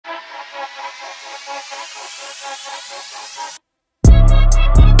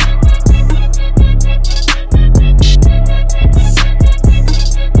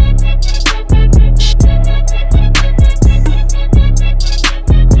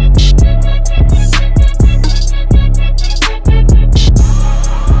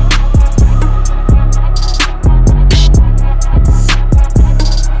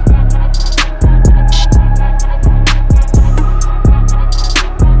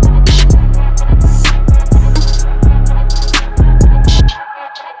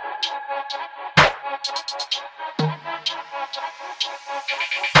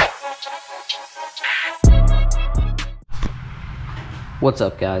What's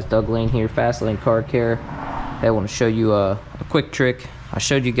up guys, Doug Lane here, Fast Lane Car Care. Hey, I want to show you a quick trick. I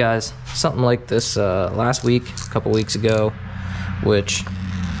showed you guys something like this last week, a couple weeks ago, which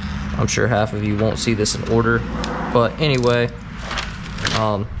I'm sure half of you won't see this in order. But anyway,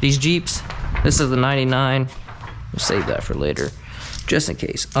 these Jeeps, this is the 99. We'll save that for later, just in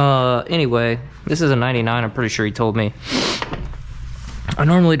case. Anyway, this is a 99, I'm pretty sure he told me. I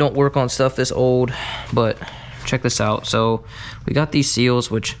normally don't work on stuff this old, but check this out. So we got these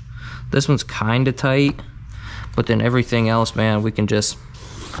seals, which this one's kind of tight, but then everything else, man, we can just,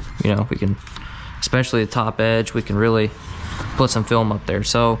 you know, we can, especially the top edge, we can really put some film up there.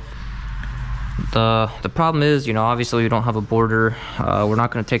 So the problem is, you know, obviously we don't have a border. We're not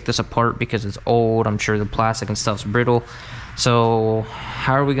going to take this apart because it's old. I'm sure the plastic and stuff's brittle. So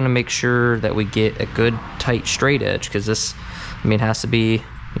how are we going to make sure that we get a good tight straight edge? Because this, I mean, has to be,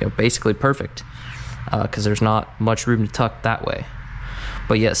 you know, basically perfect, because there's not much room to tuck that way,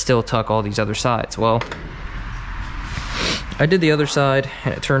 but yet still tuck all these other sides. Well, I did the other side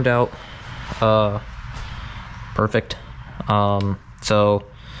and it turned out perfect. So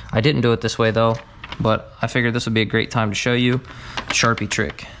I didn't do it this way though, but I figured this would be a great time to show you the Sharpie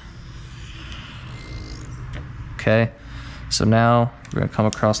trick. Okay, so now we're gonna come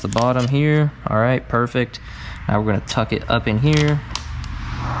across the bottom here. All right, perfect. Now we're gonna tuck it up in here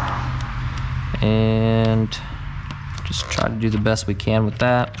and just try to do the best we can with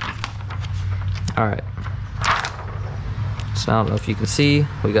that. All right, so I don't know if you can see,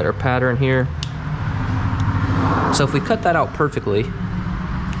 we got our pattern here. So if we cut that out perfectly,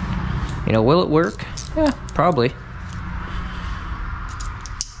 you know, will it work? Yeah, probably.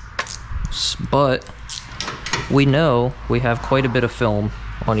 But we know we have quite a bit of film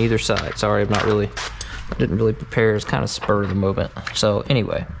on either side. Sorry, I didn't really prepare. It's kind of spur of the moment. So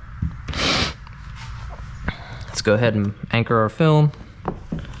anyway, let's go ahead and anchor our film.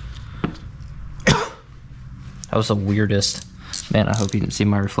 That was the weirdest. Man, I hope you didn't see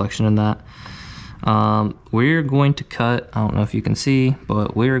my reflection in that. We're going to cut, I don't know if you can see,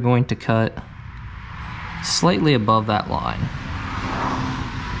 but we're going to cut slightly above that line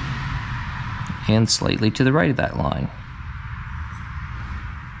and slightly to the right of that line.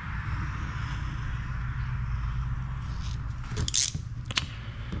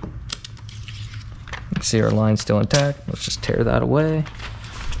 See our line still intact. Let's just tear that away.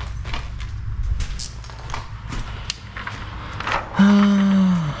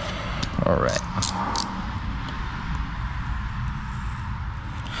 All right.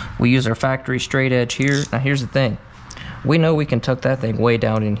 We use our factory straight edge here. Now here's the thing. We know we can tuck that thing way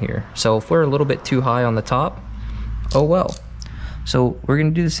down in here. So if we're a little bit too high on the top, oh well. So we're gonna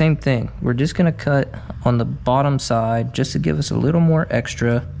do the same thing. We're just gonna cut on the bottom side just to give us a little more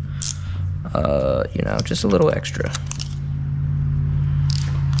extra. You know, just a little extra.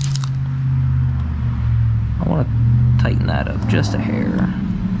 I want to tighten that up just a hair.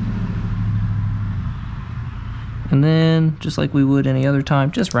 And then, just like we would any other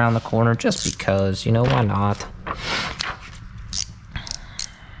time, just round the corner, just because, you know, why not?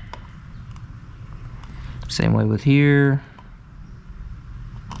 Same way with here.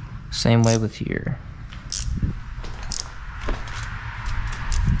 Same way with here.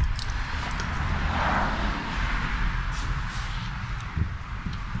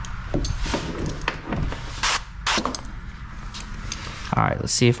 All right,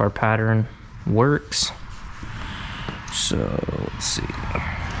 let's see if our pattern works. So let's see.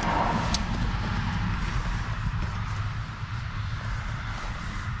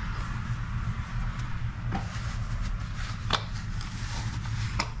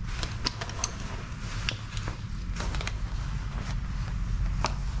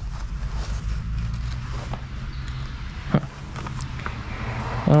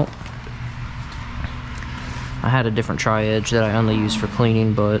 Well, I had a different tri-edge that I only use for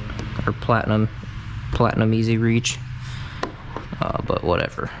cleaning, but or platinum easy reach, but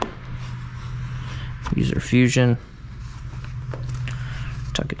whatever. Use our fusion,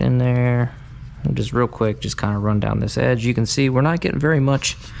 tuck it in there, And just real quick, just kind of run down this edge. You can see we're not getting very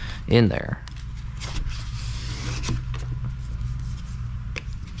much in there.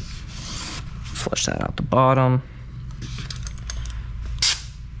 Flush that out the bottom.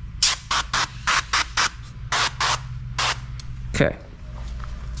 Okay.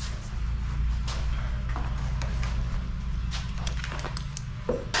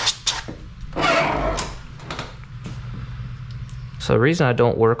 So the reason I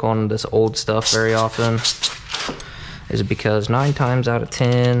don't work on this old stuff very often is because 9 times out of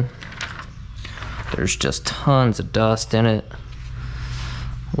 10, there's just tons of dust in it.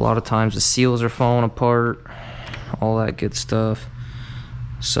 A lot of times the seals are falling apart, all that good stuff.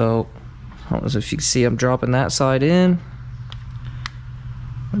 So, I don't know if you can see I'm dropping that side in.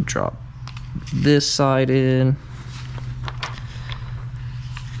 I'm gonna drop this side in.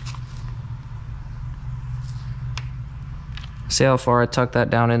 See how far I tuck that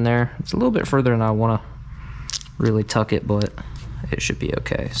down in there? It's a little bit further than I want to really tuck it, but it should be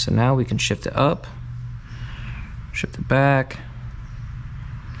okay. So now we can shift it up, shift it back.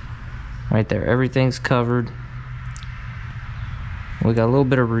 Right there, everything's covered. We got a little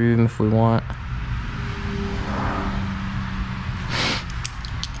bit of room if we want.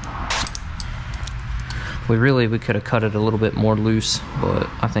 We could have cut it a little bit more loose, but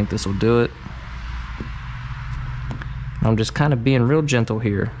I think this will do it. I'm just kind of being real gentle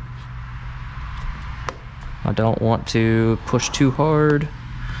here. I don't want to push too hard,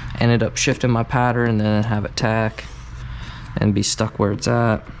 end up shifting my pattern, and then have it tack and be stuck where it's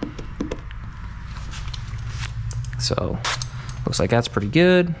at. So, looks like that's pretty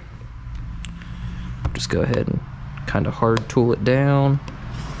good. Just go ahead and kind of hard tool it down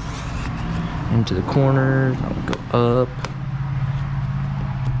into the corners. I'll go up.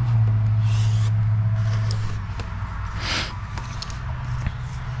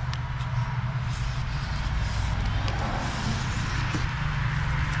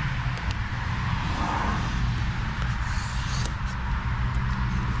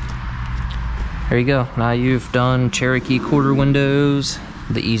 There you go. Now you've done Cherokee quarter windows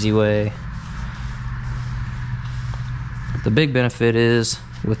the easy way. The big benefit is,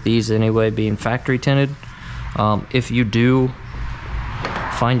 with these anyway being factory tinted, if you do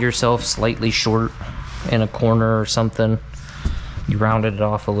find yourself slightly short in a corner or something, you rounded it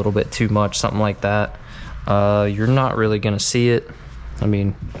off a little bit too much, something like that, you're not really gonna see it. I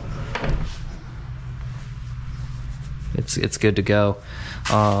mean, it's good to go.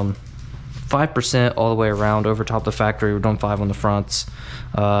 5% all the way around over top the factory. We're doing 5 on the fronts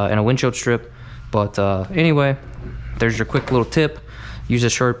and a windshield strip. But anyway, there's your quick little tip. Use a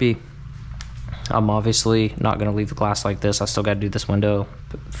Sharpie. I'm obviously not going to leave the glass like this. I still got to do this window,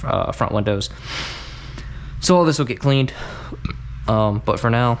 front windows. So all this will get cleaned. But for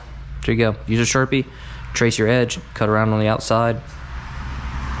now, there you go. Use a Sharpie, trace your edge, cut around on the outside.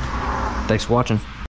 Thanks for watching.